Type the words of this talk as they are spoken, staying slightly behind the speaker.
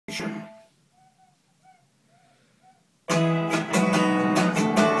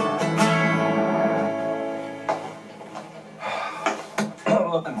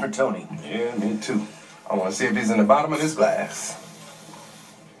Tony. Yeah, me too. I want to see if he's in the bottom of this glass.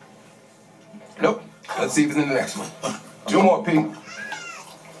 Nope. Let's see if he's in the next one. Two more, Pete.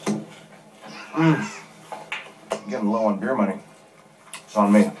 Getting low on beer money. It's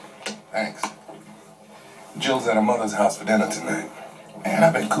on me. Thanks. Jill's at her mother's house for dinner tonight. Man,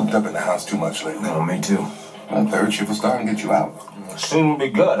 I've been cooped up in the house too much lately. Oh, me too. My third shift will start and get you out. Soon will be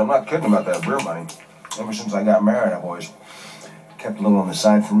good. I'm not kidding about that beer money. Ever since I got married, I've always kept a little on the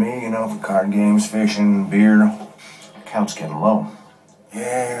side for me, you know, for card games, fishing, beer. Account's getting low.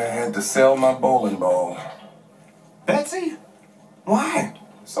 Yeah, I had to sell my bowling ball. Betsy? Why?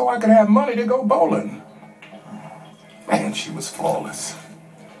 So I could have money to go bowling. Man, she was flawless.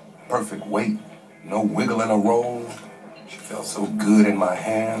 Perfect weight, no wiggle in a roll. She felt so good in my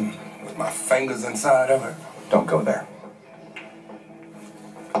hand, with my fingers inside of her. Don't go there.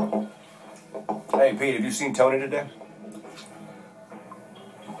 Hey, Pete, have you seen Tony today?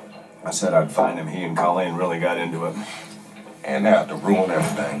 I said I'd find him. He and Colleen really got into it. And they have to ruin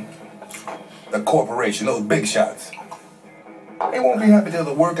everything. The corporation, those big shots. They won't be happy till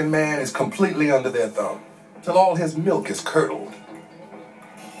the working man is completely under their thumb. Till all his milk is curdled.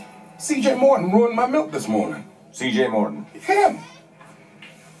 C.J. Morton ruined my milk this morning. C.J. Morton? Him.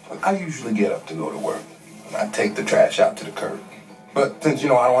 I usually get up to go to work. And I take the trash out to the curb. But since, I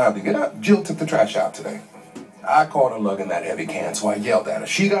don't have to get up, Jill took the trash out today. I caught her lugging that heavy can, so I yelled at her.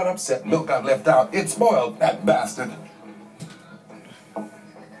 She got upset, milk got left out. It spoiled, that bastard.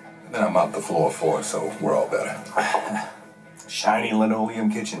 Then I mopped the floor for her, so we're all better. Shiny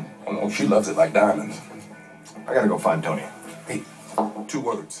linoleum kitchen. Oh, no, she loves it like diamonds. I gotta go find Tony. Hey, 2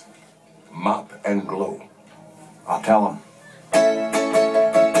 words. Mop and glow. I'll tell him.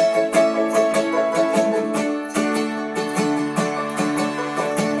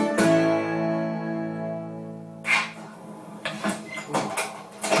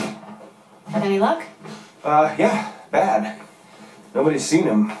 Any luck? Yeah, bad. Nobody's seen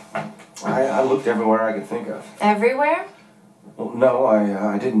him. I looked everywhere I could think of. Everywhere? Well, no,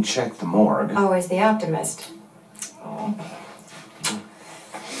 I didn't check the morgue. Always the optimist. Oh.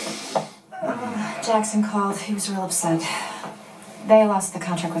 Jackson called. He was real upset. They lost the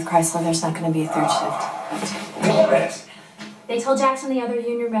contract with Chrysler. There's not going to be a third shift. Damn it! They told Jackson the other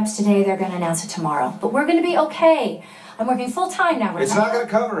union reps today they're going to announce it tomorrow. But we're going to be okay. I'm working full-time now. It's not going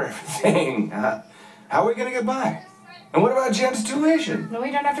to cover everything. How are we going to get by? And what about Jen's tuition? No,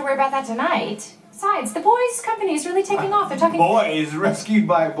 we don't have to worry about that tonight. Besides, the boys' company is really taking off. They're talking... Boys? Rescued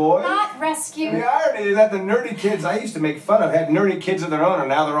by boys? Not rescued. The irony is that the nerdy kids I used to make fun of had nerdy kids of their own, and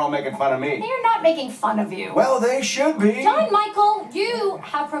now they're all making fun of me. They're not making fun of you. Well, they should be. John Michael, you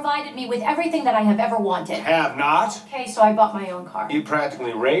have provided me with everything that I have ever wanted. Have not. Okay, so I bought my own car. You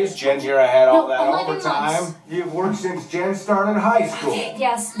practically raised Jen's here. I had all that 11 overtime. months. You've worked since Jen started high school.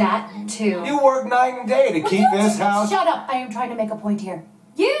 Yes, that too. You work night and day to keep this house. Shut up. I am trying to make a point here.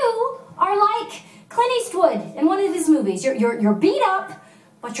 You are like Clint Eastwood in one of his movies. You're beat up,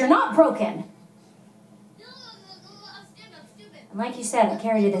 but you're not broken. And like you said, I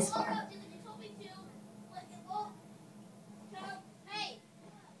carried you this far.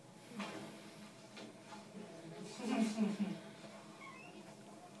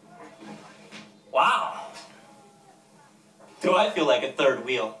 Wow. Do I feel like a third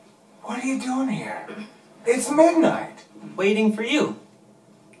wheel? What are you doing here? It's midnight. Waiting for you.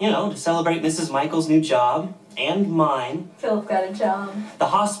 To celebrate Mrs. Michael's new job, and mine. Philip got a job. The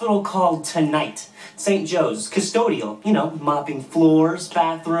hospital called tonight. St. Joe's, custodial, mopping floors,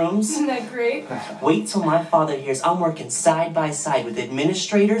 bathrooms. Isn't that great? Wait till my father hears I'm working side by side with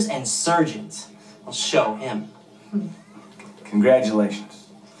administrators and surgeons. I'll show him. Congratulations.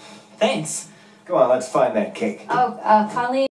 Thanks. Come on, let's find that cake. Oh, Colleen.